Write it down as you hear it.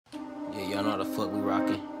fuck we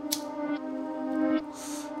rockin'.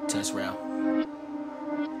 Test round.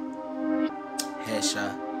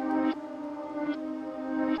 Headshot.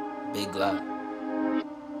 Big Glock.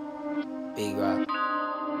 Big Rock.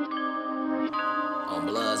 On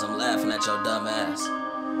Bloods, I'm laughing at your dumb ass.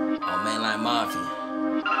 On Mainline Mafia.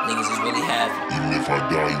 Niggas is really happy. Even if I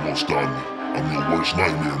die, you won't stop me. I'm your worst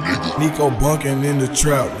nightmare, nigga. NikkoBunkin in the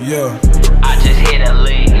trap, yeah. I just hit a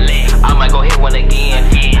lick. I might go hit one again.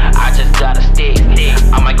 I just got a stick.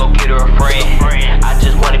 I might go get her a friend. I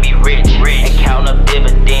just wanna be rich and count up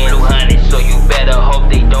dividends. So you better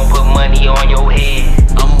hope they don't put money on your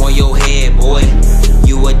head. I'm on your head, boy.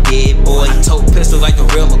 You a dead boy. I tote pistol like the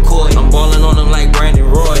real McCoy. I'm ballin' on them like Brandon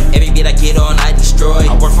Roy. Every beat I get on, I destroy.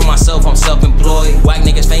 I work for myself, I'm self-employed. Whack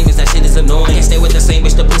niggas famous, that shit is annoying. Can't stay with the same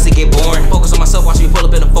bitch, the pussy get boring. Focus on myself, watch me pull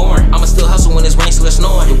up in a foreign. I'ma still hustle when it's rain, still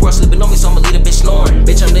snoring. The world sleeping on me, so I'ma leave a bitch snoring.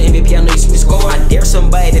 Bitch, I'm the MVP, I know you see me scoring. I dare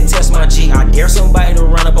somebody to test my G. I dare somebody to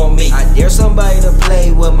run up on me. I dare somebody to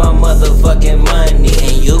play with my motherfucking money.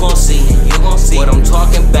 And you gon' see what I'm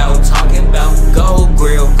talking about. Gold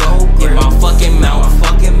grill, in my fucking mouth.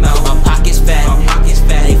 My pockets fat,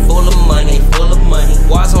 they full of money.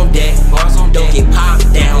 Bars on deck, don't get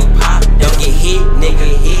popped down. Don't get hit,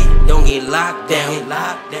 nigga, don't get locked down.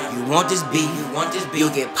 You want this beef, you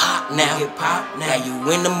get popped now. Now you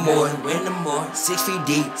win the more. 6 feet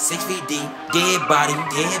deep, dead body,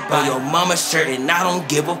 on your mama's shirt, and I don't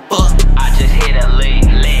give a fuck. I just hit a lick.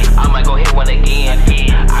 I might go hit one again.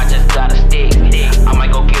 I just got a stick. I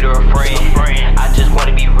might go get her a friend. I just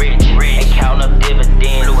wanna be rich and count up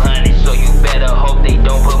dividends. So you better hope they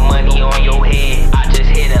don't put money on your head. I just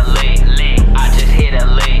hit a lick. I just hit a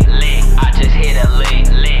lick. I just hit a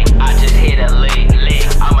lick. I just hit a lick.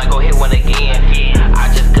 I might go hit one again.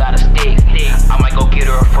 I just got a stick. I might go get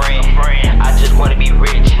her a friend. I just wanna be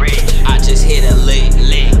rich. I just hit a lick.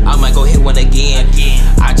 I might go hit one again.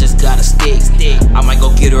 I just got a stick. I might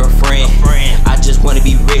go get her a friend. I just wanna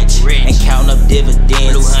be rich and count up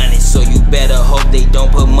dividends. So you better hope they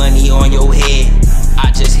don't put money on your head.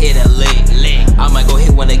 I just hit a lick. I might go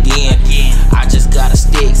hit one again. I just got a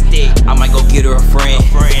stick. I might go get her a friend.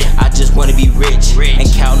 I just wanna be rich and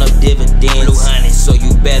count up dividends. So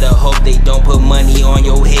you better hope they don't put money on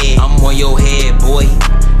your head. I'm on your head, boy.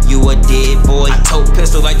 You a dead boy. I tote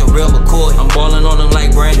pistol like the real McCoy. I'm ballin' on them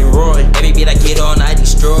like Brandon Roy. Every beat I get on, I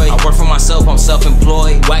destroy. I work for myself, I'm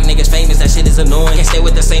self-employed. Whack niggas famous, that shit is annoying. Can't stay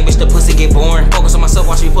with the same bitch, the pussy get boring. Focus on myself,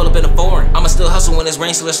 watch me pull up in a foreign. I'ma still hustle when it's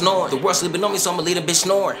rain, still snoring. The world sleeping on me, so I'ma leave a bitch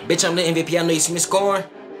snoring. Bitch, I'm the MVP, I know you see me scoring.